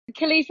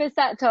Khalifa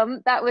Sat,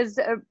 Tom, that was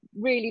a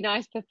really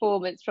nice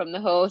performance from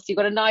the horse. You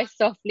got a nice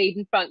soft lead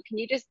in front. Can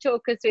you just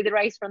talk us through the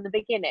race from the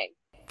beginning?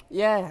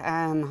 Yeah,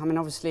 I mean,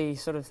 obviously,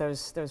 sort of there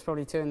was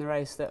probably two in the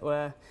race that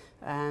were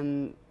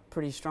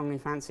pretty strongly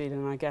fancied,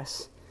 and I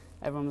guess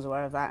everyone was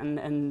aware of that,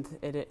 and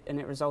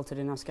it resulted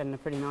in us getting a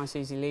pretty nice,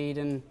 easy lead.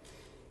 And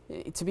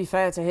to be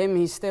fair to him,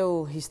 he's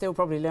still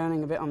probably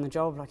learning a bit on the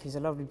job. Like, he's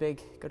a lovely,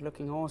 big,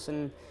 good-looking horse,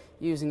 and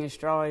using his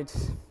stride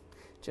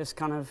just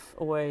kind of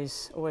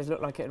always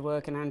looked like it'd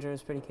work, and Andrew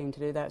was pretty keen to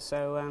do that.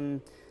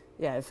 So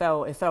yeah, it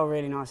fell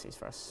really nicely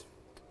for us.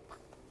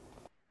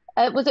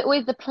 Was it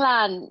always the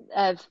plan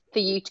for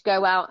you to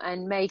go out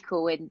and make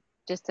all in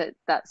just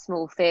that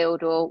small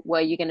field, or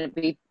were you going to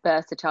be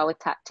versatile with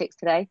tactics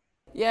today?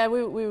 Yeah,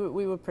 we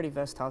were pretty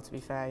versatile, to be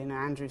fair. You know,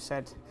 Andrew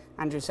said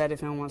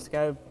if no one wants to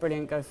go,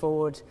 brilliant, go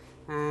forward.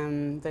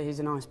 That he's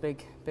a nice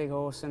big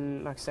horse,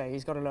 and like I say,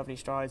 he's got a lovely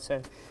stride.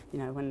 So, you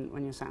know,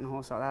 when you're sat on a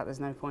horse like that,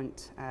 there's no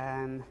point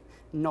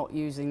not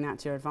using that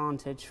to your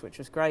advantage, which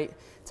was great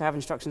to have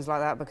instructions like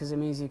that, because it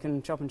means you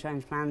can chop and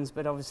change plans.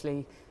 But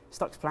obviously,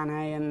 stuck to plan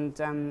A, and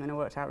it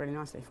worked out really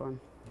nicely for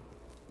him.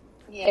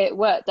 Yeah, it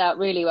worked out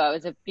really well. It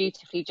was a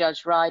beautifully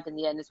judged ride in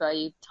the end as well.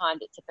 You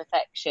timed it to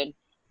perfection.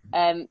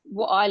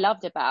 What I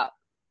loved about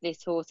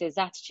this horse's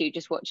attitude,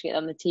 just watching it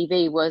on the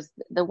TV, was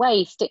the way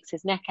he sticks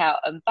his neck out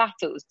and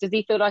battles. Does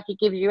he feel like he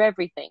gives you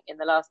everything in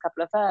the last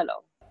couple of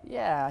furlongs?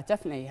 Yeah,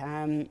 definitely.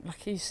 Like,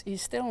 he's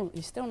still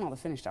not the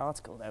finished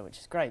article though, which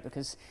is great,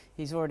 because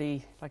he's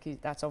already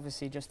that's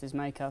obviously just his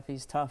makeup.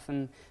 He's tough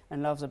and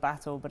loves a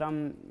battle. But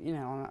you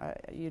know,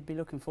 you'd be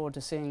looking forward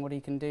to seeing what he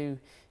can do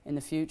in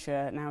the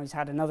future. Now he's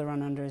had another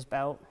run under his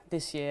belt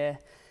this year.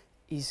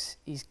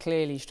 He's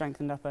clearly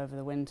strengthened up over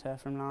the winter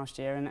from last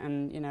year,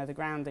 and you know, the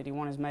ground that he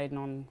won his maiden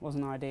on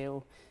wasn't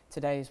ideal.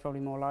 Today is probably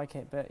more like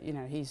it, but you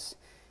know, he's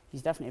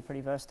definitely a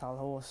pretty versatile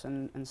horse,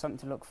 and something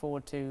to look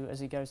forward to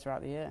as he goes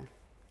throughout the year.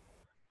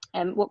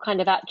 What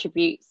kind of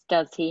attributes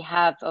does he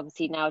have?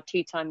 Obviously now a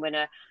two-time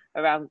winner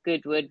around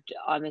Goodwood.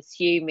 I'm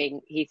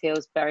assuming he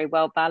feels very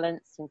well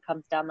balanced and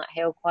comes down that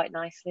hill quite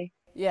nicely.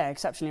 Yeah,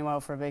 exceptionally well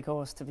for a big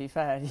horse, to be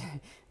fair.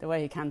 The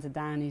way he canted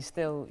down, he's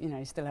still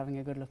having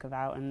a good look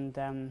about,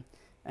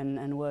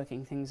 and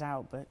working things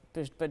out.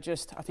 But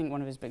just, I think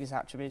one of his biggest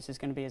attributes is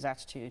going to be his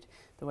attitude,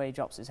 the way he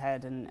drops his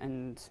head,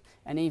 and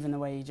even the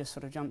way he just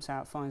sort of jumps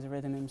out, finds a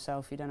rhythm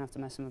himself. You don't have to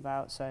mess him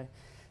about. So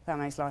that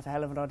makes life a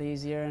hell of a lot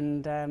easier,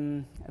 and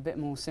a bit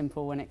more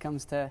simple when it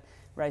comes to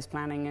race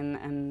planning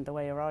and the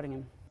way you're riding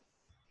him.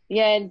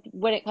 Yeah, and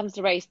when it comes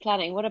to race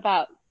planning, what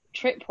about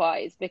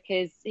trip-wise?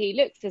 Because he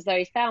looks as though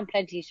he's found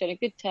plenty. He's shown a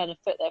good turn of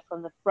foot there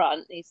from the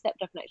front. He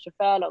stepped up an extra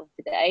furlong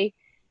today.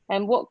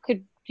 And what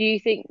do you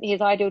think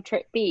his ideal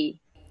trip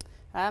be?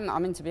 I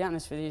mean, to be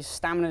honest with you,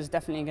 stamina is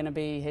definitely going to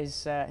be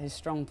his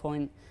strong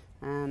point.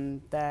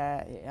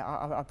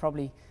 I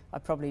probably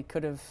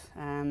could have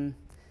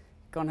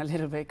gone a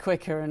little bit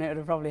quicker, and it would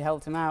have probably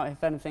helped him out,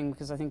 if anything,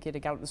 because I think he'd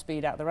have galloped the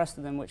speed out the rest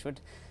of them, which would,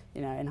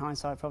 you know, in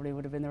hindsight probably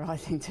would have been the right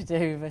thing to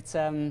do.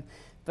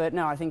 But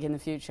no, I think in the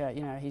future,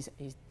 you know, he's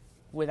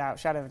without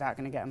shadow of a doubt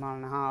going to get a mile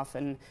and a half,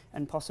 and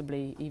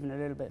possibly even a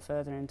little bit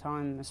further in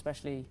time,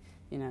 especially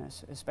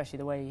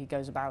the way he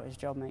goes about his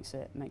job makes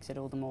it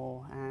all the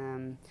more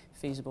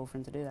feasible for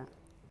him to do that.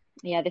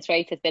 Yeah, this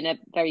race has been a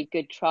very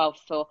good trial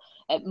for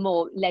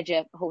more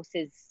leisure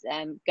horses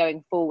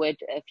going forward.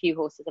 A few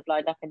horses have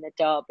lined up in the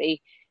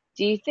Derby.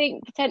 Do you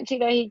think potentially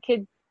though he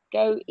could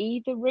go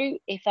either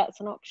route if that's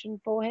an option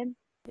for him?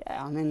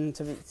 Yeah, I mean,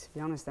 to be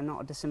honest, they're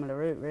not a dissimilar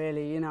route,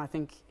 really. You know, I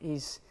think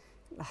he's,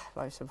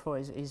 like I said before,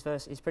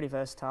 he's pretty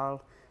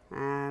versatile.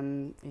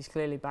 He's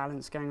clearly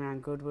balanced going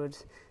around Goodwood.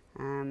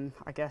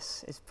 I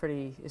guess it's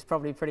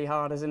probably pretty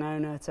hard as an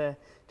owner to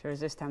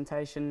resist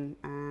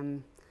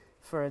temptation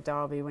for a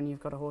Derby when you've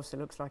got a horse that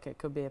looks like it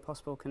could be a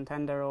possible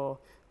contender,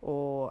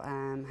 or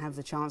have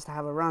the chance to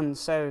have a run.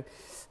 So,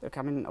 look,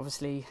 I mean,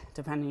 obviously,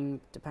 depending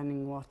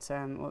what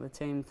the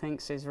team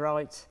thinks is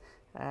right,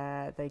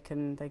 they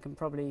can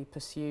probably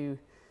pursue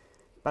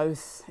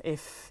both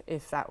if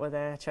that were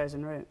their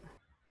chosen route.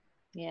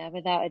 Yeah,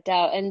 without a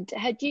doubt. And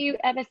had you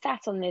ever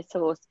sat on this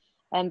horse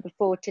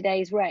before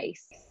today's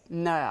race?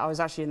 No, I was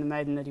actually in the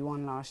maiden that he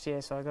won last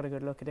year, so I got a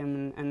good look at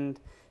him, and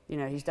you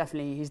know, he's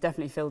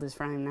definitely filled his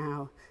frame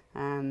now.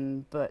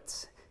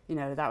 But you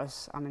know,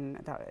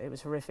 it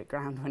was horrific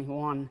ground when he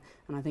won,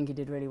 and I think he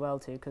did really well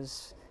too,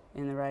 because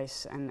in the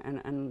race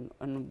and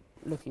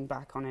looking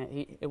back on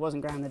it, it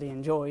wasn't ground that he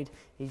enjoyed.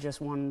 He just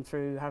won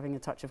through having a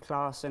touch of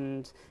class,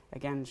 and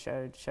again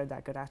showed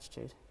that good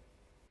attitude.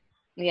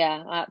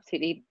 Yeah, I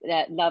absolutely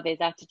love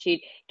his attitude.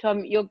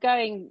 Tom, you're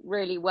going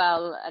really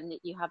well, and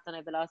you have done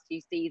over the last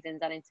few seasons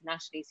and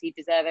internationally, so you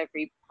deserve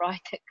every prize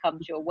that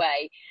comes your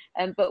way.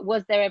 But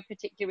was there a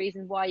particular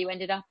reason why you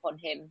ended up on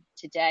him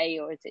today,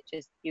 or is it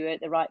just you were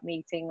at the right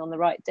meeting on the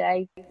right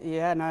day?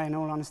 Yeah, no, in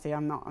all honesty,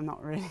 I'm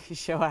not really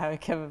sure how it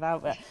came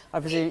about, but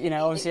I presume, you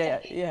know,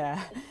 obviously,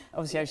 yeah,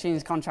 obviously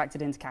Oisin's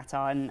contracted into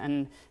Qatar,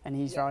 and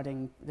he's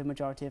riding the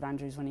majority of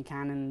Andrews when he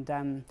can,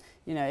 and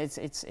you know,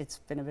 it's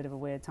been a bit of a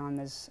weird time.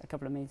 There's a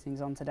couple of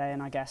meetings on today,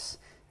 and I guess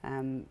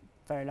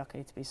very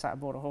lucky to be sat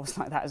aboard a horse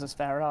like that as a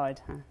spare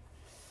ride.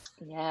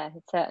 Yeah,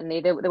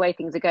 certainly. The way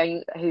things are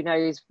going, who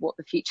knows what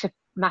the future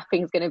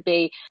mapping is going to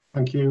be.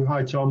 Thank you.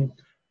 Hi, Tom.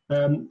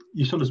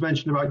 You sort of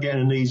mentioned about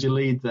getting an easy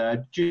lead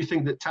there. Do you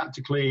think that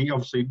tactically,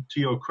 obviously to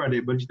your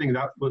credit, but do you think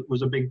that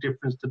was a big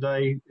difference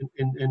today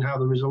in how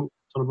the result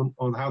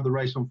or how the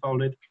race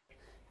unfolded?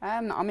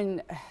 I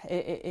mean,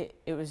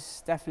 it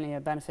was definitely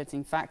a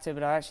benefiting factor,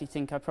 but I actually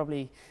think I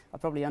probably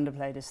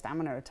underplayed his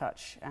stamina a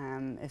touch.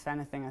 If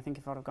anything, I think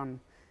if I'd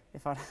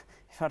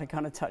have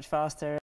gone a touch faster,